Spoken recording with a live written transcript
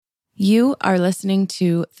You are listening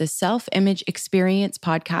to the Self-Image Experience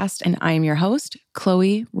podcast, and I am your host,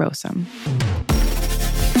 Chloe Rosum.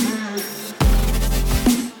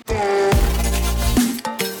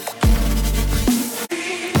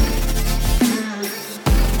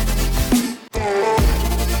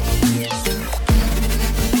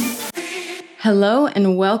 Hello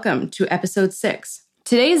and welcome to episode 6.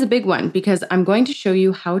 Today is a big one because I'm going to show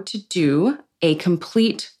you how to do a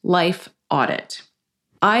complete life audit.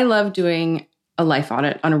 I love doing a life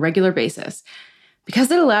audit on a regular basis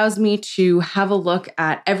because it allows me to have a look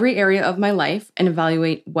at every area of my life and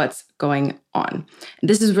evaluate what's going on.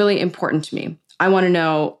 This is really important to me. I want to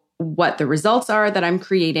know what the results are that I'm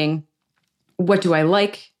creating. What do I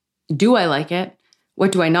like? Do I like it?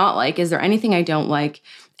 What do I not like? Is there anything I don't like?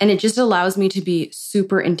 And it just allows me to be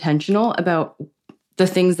super intentional about the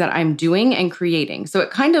things that I'm doing and creating. So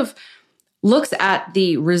it kind of looks at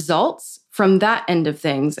the results from that end of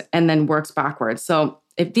things and then works backwards. So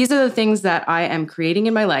if these are the things that I am creating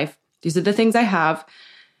in my life, these are the things I have.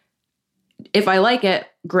 If I like it,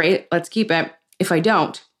 great, let's keep it. If I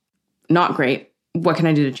don't, not great. What can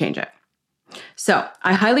I do to change it? So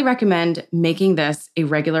I highly recommend making this a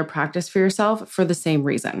regular practice for yourself for the same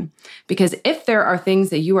reason. Because if there are things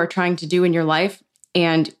that you are trying to do in your life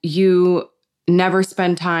and you never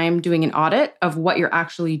spend time doing an audit of what you're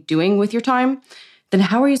actually doing with your time, then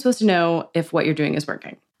how are you supposed to know if what you're doing is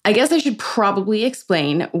working? I guess I should probably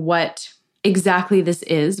explain what exactly this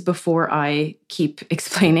is before I keep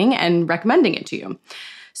explaining and recommending it to you.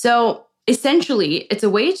 So essentially, it's a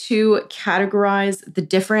way to categorize the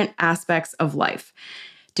different aspects of life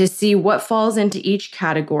to see what falls into each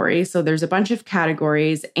category. So there's a bunch of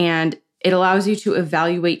categories and it allows you to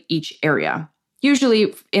evaluate each area,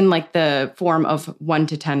 usually in like the form of 1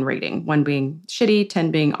 to 10 rating, 1 being shitty, 10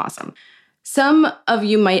 being awesome. Some of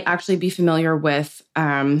you might actually be familiar with,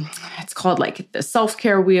 it's called like the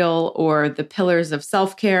self-care wheel or the pillars of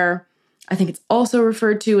self-care. I think it's also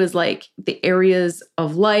referred to as like the areas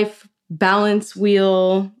of life, balance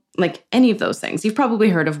wheel, like any of those things. You've probably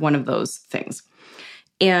heard of one of those things.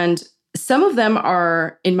 And some of them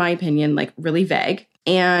are, in my opinion, like really vague.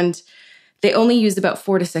 And they only use about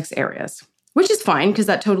 4 to 6 areas, which is fine because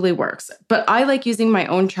that totally works. But I like using my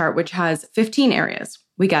own chart, which has 15 areas.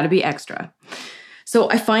 We got to be extra.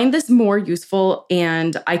 So I find this more useful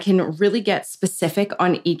and I can really get specific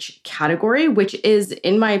on each category, which is,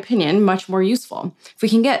 in my opinion, much more useful. If we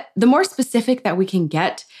can get, the more specific that we can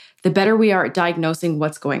get, the better we are at diagnosing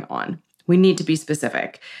what's going on. We need to be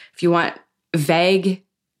specific. If you want vague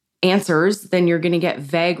answers, then you're going to get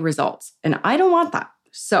vague results. And I don't want that.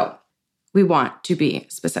 So we want to be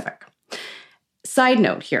specific. Side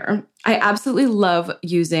note here, I absolutely love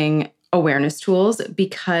using awareness tools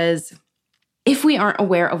because if we aren't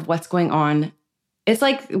aware of what's going on, it's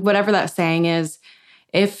like whatever that saying is,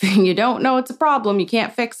 if you don't know it's a problem, you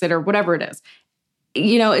can't fix it or whatever it is.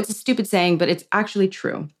 You know, it's a stupid saying, but it's actually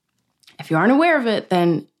true. If you aren't aware of it,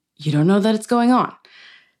 then you don't know that it's going on.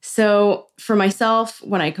 So for myself,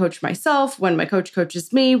 when I coach myself, when my coach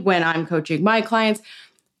coaches me, when I'm coaching my clients,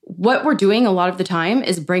 what we're doing a lot of the time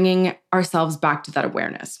is bringing ourselves back to that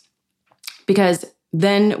awareness. Because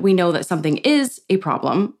then we know that something is a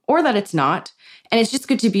problem or that it's not. And it's just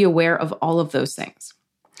good to be aware of all of those things.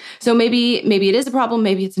 So maybe it is a problem,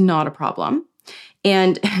 maybe it's not a problem.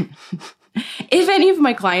 And if any of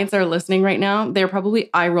my clients are listening right now, they're probably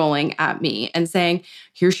eye-rolling at me and saying,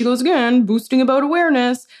 here she goes again, boosting about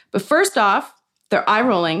awareness. But first off, they're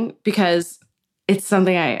eye-rolling because it's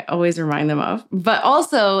something I always remind them of. But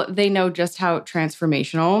also, they know just how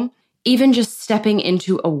transformational even just stepping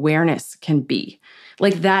into awareness can be.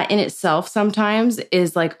 Like that in itself sometimes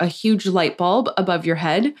is like a huge light bulb above your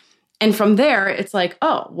head. And from there, it's like,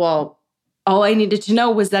 oh, well, all I needed to know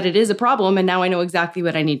was that it is a problem. And now I know exactly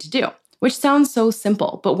what I need to do, which sounds so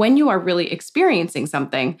simple. But when you are really experiencing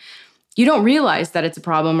something, you don't realize that it's a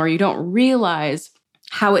problem or you don't realize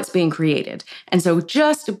how it's being created. And so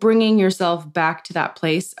just bringing yourself back to that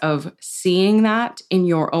place of seeing that in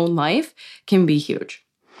your own life can be huge.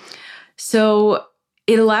 So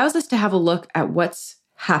it allows us to have a look at what's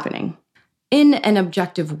happening in an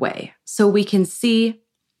objective way so we can see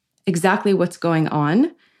exactly what's going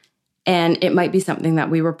on. And it might be something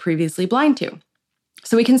that we were previously blind to.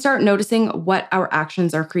 So we can start noticing what our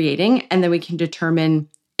actions are creating, and then we can determine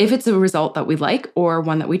if it's a result that we like or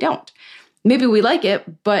one that we don't. Maybe we like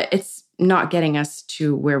it, but it's not getting us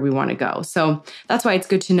to where we want to go. So that's why it's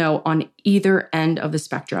good to know on either end of the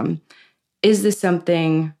spectrum. Is this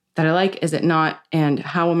something that I like? Is it not? And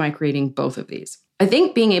how am I creating both of these? I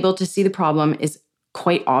think being able to see the problem is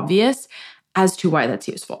quite obvious as to why that's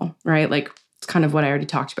useful, right? Like It's kind of what I already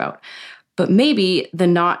talked about. But maybe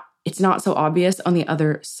it's not so obvious on the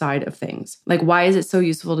other side of things. Like, why is it so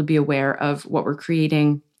useful to be aware of what we're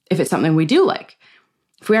creating if it's something we do like?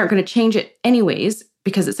 If we aren't going to change it anyways,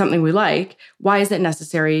 because it's something we like, why is it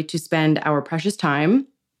necessary to spend our precious time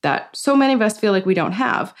that so many of us feel like we don't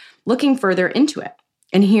have looking further into it?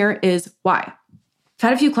 And here is why. I've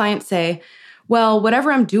had a few clients say, well,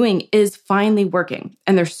 whatever I'm doing is finally working.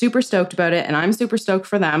 And they're super stoked about it. And I'm super stoked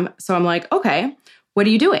for them. So I'm like, okay, what are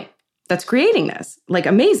you doing that's creating this? Like,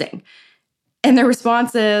 amazing. And their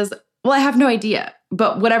response is, well, I have no idea,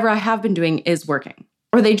 but whatever I have been doing is working.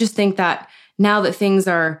 Or they just think that now that things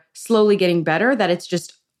are slowly getting better, that it's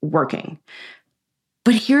just working.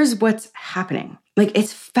 But here's what's happening. Like,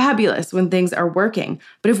 it's fabulous when things are working.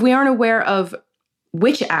 But if we aren't aware of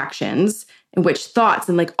which actions and which thoughts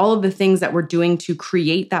and like all of the things that we're doing to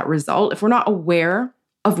create that result, if we're not aware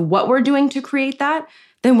of what we're doing to create that,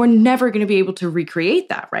 then we're never going to be able to recreate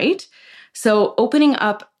that, right? So opening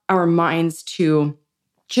up our minds to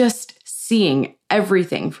just seeing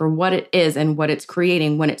everything for what it is and what it's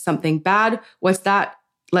creating. When it's something bad, what's that?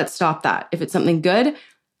 Let's stop that. If it's something good,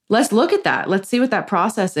 let's look at that. Let's see what that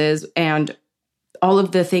process is and all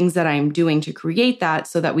of the things that I'm doing to create that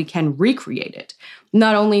so that we can recreate it,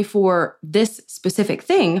 not only for this specific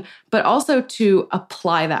thing, but also to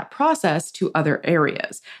apply that process to other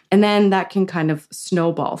areas. And then that can kind of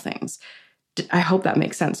snowball things. I hope that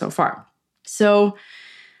makes sense so far. So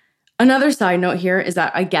another side note here is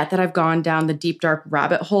that I get that I've gone down the deep, dark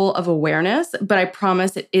rabbit hole of awareness, but I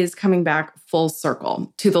promise it is coming back full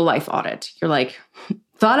circle to the life audit. You're like,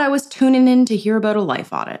 thought I was tuning in to hear about a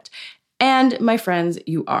life audit. And my friends,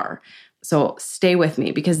 you are. So stay with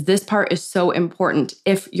me because this part is so important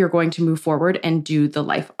if you're going to move forward and do the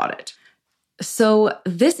life audit. So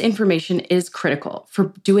this information is critical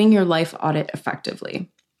for doing your life audit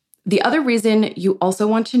effectively. The other reason you also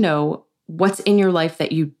want to know what's in your life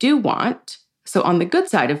that you do want, so on the good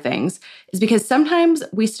side of things, is because sometimes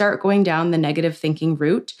we start going down the negative thinking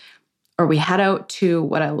route, or we head out to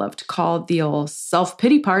what I love to call the old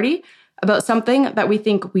self-pity party about something that we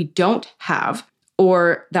think we don't have,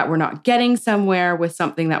 or that we're not getting somewhere with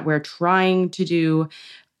something that we're trying to do,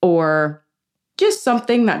 or just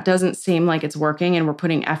something that doesn't seem like it's working and we're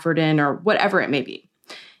putting effort in, or whatever it may be.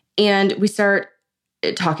 And we start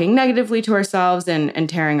talking negatively to ourselves and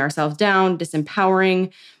tearing ourselves down,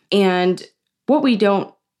 disempowering. And what we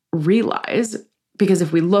don't realize, because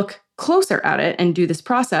if we look closer at it and do this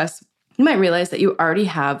process, you might realize that you already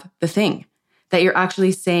have the thing that you're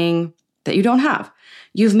actually saying that you don't have.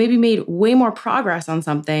 You've maybe made way more progress on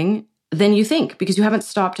something than you think because you haven't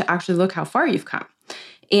stopped to actually look how far you've come.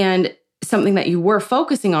 And something that you were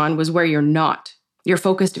focusing on was where you're not. You're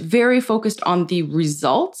very focused on the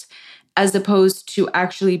results as opposed to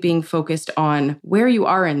actually being focused on where you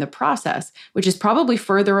are in the process, which is probably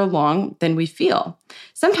further along than we feel.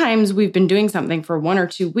 Sometimes we've been doing something for 1 or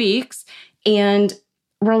 2 weeks and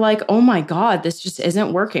we're like, oh my God, this just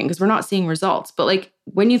isn't working because we're not seeing results. But like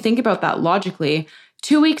when you think about that logically,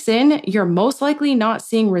 2 weeks in, you're most likely not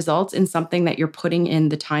seeing results in something that you're putting in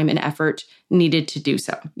the time and effort needed to do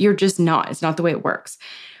so. You're just not. It's not the way it works.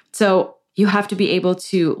 So you have to be able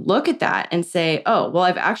to look at that and say, oh, well,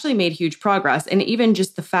 I've actually made huge progress. And even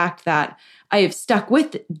just the fact that I have stuck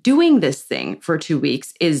with doing this thing for 2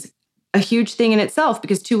 weeks is a huge thing in itself,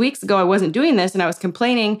 because 2 weeks ago I wasn't doing this and I was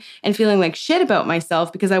complaining and feeling like shit about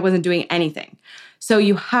myself because I wasn't doing anything. So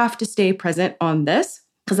you have to stay present on this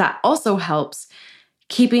because that also helps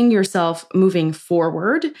keeping yourself moving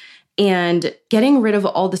forward and getting rid of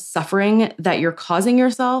all the suffering that you're causing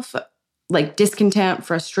yourself, like discontent,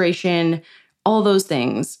 frustration, all those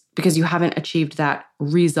things, because you haven't achieved that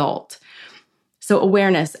result. So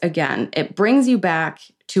awareness, again, it brings you back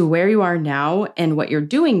to where you are now and what you're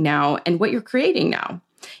doing now and what you're creating now.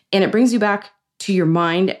 And it brings you back to your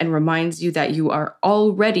mind and reminds you that you are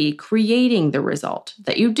already creating the result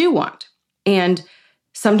that you do want. And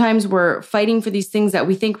sometimes we're fighting for these things that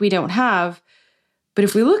we think we don't have. But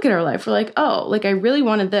if we look at our life, we're like, oh, like I really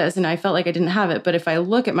wanted this and I felt like I didn't have it. But if I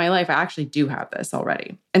look at my life, I actually do have this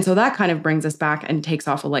already. And so that kind of brings us back and takes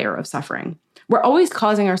off a layer of suffering. We're always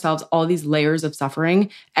causing ourselves all these layers of suffering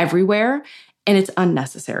everywhere, and it's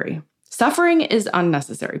unnecessary. Suffering is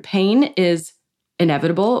unnecessary. Pain is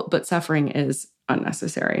inevitable, but suffering is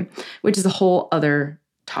unnecessary, which is a whole other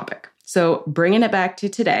topic. So bringing it back to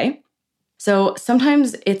today. So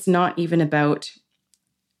sometimes it's not even about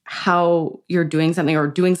how you're doing something or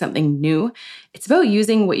doing something new. It's about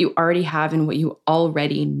using what you already have and what you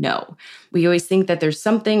already know. We always think that there's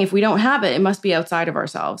something, if we don't have it, it must be outside of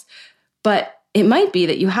ourselves. But it might be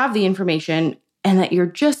that you have the information and that you're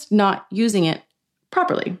just not using it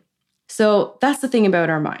properly. So that's the thing about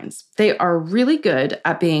our minds. They are really good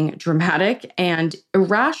at being dramatic and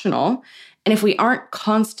irrational. And if we aren't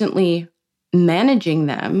constantly managing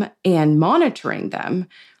them and monitoring them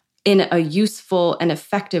in a useful and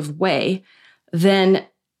effective way, then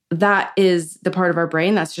that is the part of our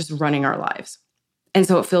brain that's just running our lives. And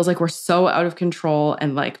so it feels like we're so out of control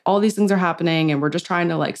and like all these things are happening and we're just trying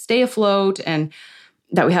to like stay afloat and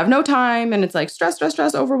that we have no time and it's like stress, stress,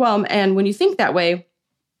 stress, overwhelm. And when you think that way,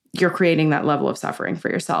 you're creating that level of suffering for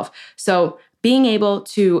yourself. So being able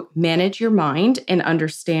to manage your mind and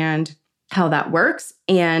understand how that works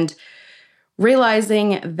and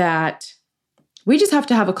realizing that we just have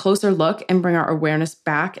to have a closer look and bring our awareness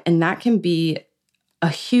back. And that can be a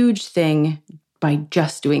huge thing by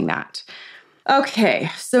just doing that. Okay,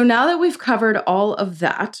 so now that we've covered all of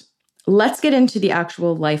that, let's get into the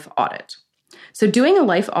actual life audit. So doing a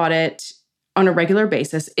life audit on a regular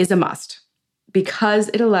basis is a must because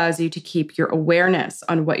it allows you to keep your awareness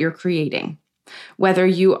on what you're creating. Whether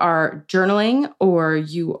you are journaling or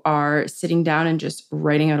you are sitting down and just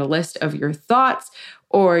writing out a list of your thoughts,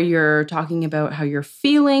 or you're talking about how you're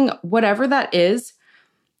feeling, whatever that is,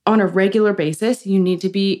 on a regular basis, you need to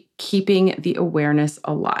be keeping the awareness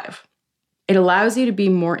alive. It allows you to be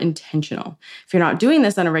more intentional. If you're not doing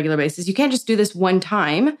this on a regular basis, you can't just do this one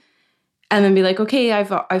time and then be like, okay,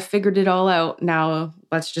 I've figured it all out. Now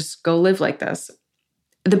let's just go live like this.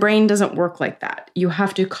 The brain doesn't work like that. You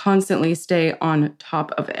have to constantly stay on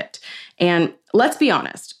top of it. And let's be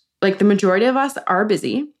honest, like the majority of us are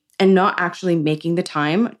busy and not actually making the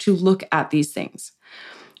time to look at these things.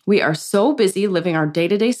 We are so busy living our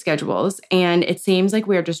day-to-day schedules, and it seems like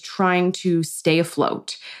we are just trying to stay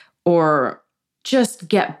afloat or just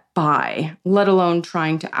get by, let alone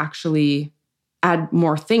trying to actually add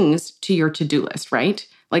more things to your to-do list, right?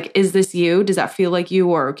 Like, is this you? Does that feel like you,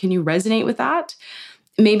 or can you resonate with that?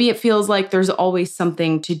 Maybe it feels like there's always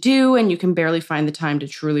something to do and you can barely find the time to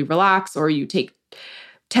truly relax, or you take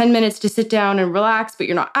 10 minutes to sit down and relax, but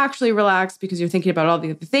you're not actually relaxed because you're thinking about all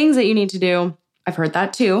the other things that you need to do. I've heard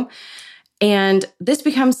that too. And this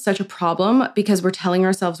becomes such a problem because we're telling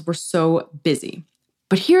ourselves we're so busy.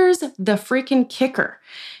 But here's the freaking kicker.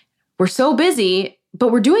 We're so busy,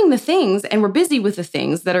 but we're doing the things and we're busy with the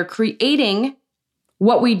things that are creating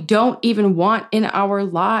what we don't even want in our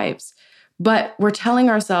lives. But we're telling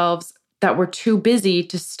ourselves that we're too busy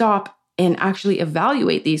to stop and actually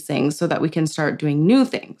evaluate these things so that we can start doing new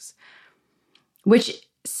things, which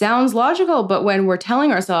sounds logical. But when we're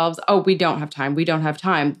telling ourselves, oh, we don't have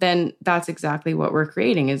time, then that's exactly what we're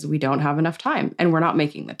creating is we don't have enough time and we're not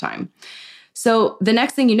making the time. So the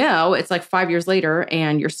next thing you know, it's like 5 years later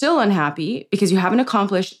and you're still unhappy because you haven't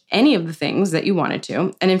accomplished any of the things that you wanted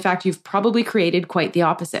to. And in fact, you've probably created quite the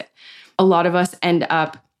opposite. A lot of us end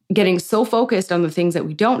up getting so focused on the things that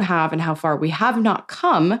we don't have and how far we have not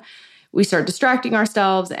come, we start distracting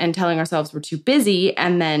ourselves and telling ourselves we're too busy.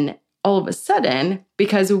 And then all of a sudden,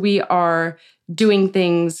 because we are doing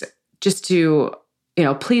things just to,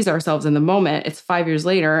 please ourselves in the moment, it's 5 years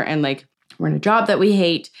later and like we're in a job that we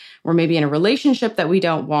hate. We're maybe in a relationship that we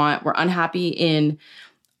don't want. We're unhappy in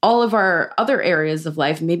all of our other areas of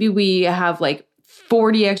life. Maybe we have like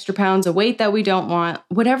 40 extra pounds of weight that we don't want,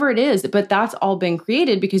 whatever it is, but that's all been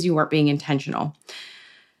created because you weren't being intentional.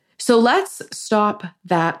 So let's stop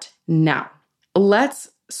that now. Let's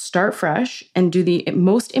start fresh and do the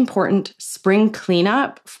most important spring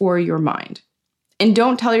cleanup for your mind. And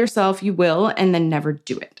don't tell yourself you will and then never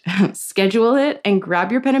do it. Schedule it and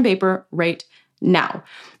grab your pen and paper right now.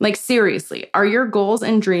 Like seriously, are your goals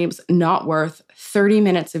and dreams not worth 30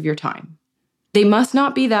 minutes of your time? They must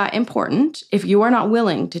not be that important if you are not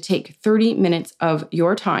willing to take 30 minutes of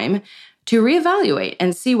your time to reevaluate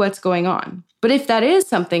and see what's going on. But if that is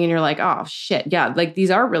something and you're like, oh shit, yeah, like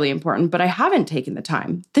these are really important, but I haven't taken the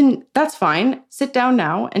time, then that's fine. Sit down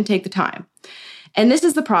now and take the time. And this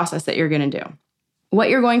is the process that you're going to do. What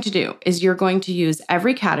you're going to do is you're going to use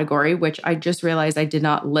every category, which I just realized I did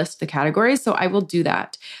not list the categories, so I will do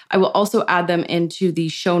that. I will also add them into the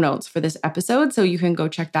show notes for this episode, so you can go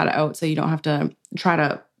check that out so you don't have to try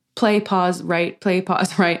to play, pause, write,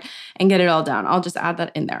 and get it all down. I'll just add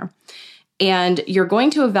that in there. And you're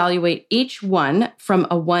going to evaluate each one from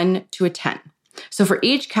a 1 to a 10. So for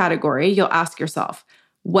each category, you'll ask yourself,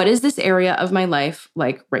 what is this area of my life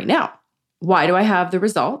like right now? Why do I have the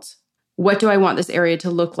results? What do I want this area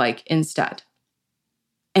to look like instead?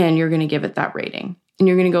 And you're going to give it that rating. And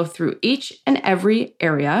you're going to go through each and every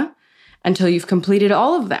area until you've completed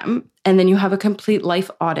all of them. And then you have a complete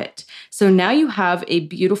life audit. So now you have a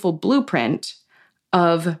beautiful blueprint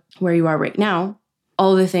of where you are right now,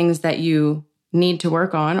 all the things that you need to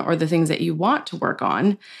work on or the things that you want to work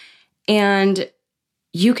on. And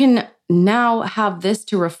you can now have this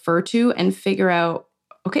to refer to and figure out,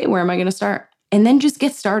 okay, where am I going to start? And then just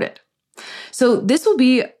get started. So this will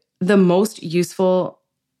be the most useful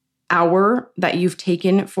hour that you've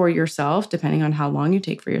taken for yourself, depending on how long you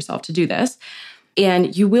take for yourself to do this.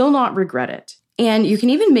 And you will not regret it. And you can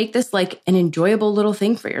even make this like an enjoyable little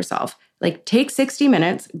thing for yourself. Like take 60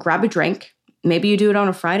 minutes, grab a drink. Maybe you do it on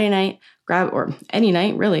a Friday night, or any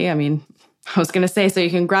night, really. I mean, I was going to say, so you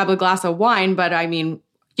can grab a glass of wine, but I mean,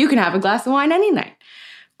 you can have a glass of wine any night.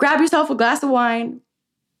 Grab yourself a glass of wine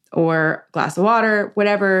or a glass of water,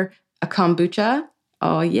 whatever, a kombucha.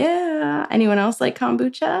 Oh yeah. Anyone else like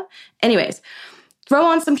kombucha? Anyways, throw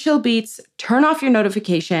on some chill beats, turn off your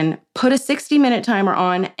notification, put a 60-minute timer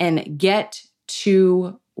on, and get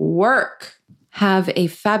to work. Have a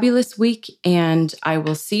fabulous week, and I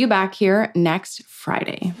will see you back here next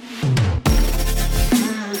Friday.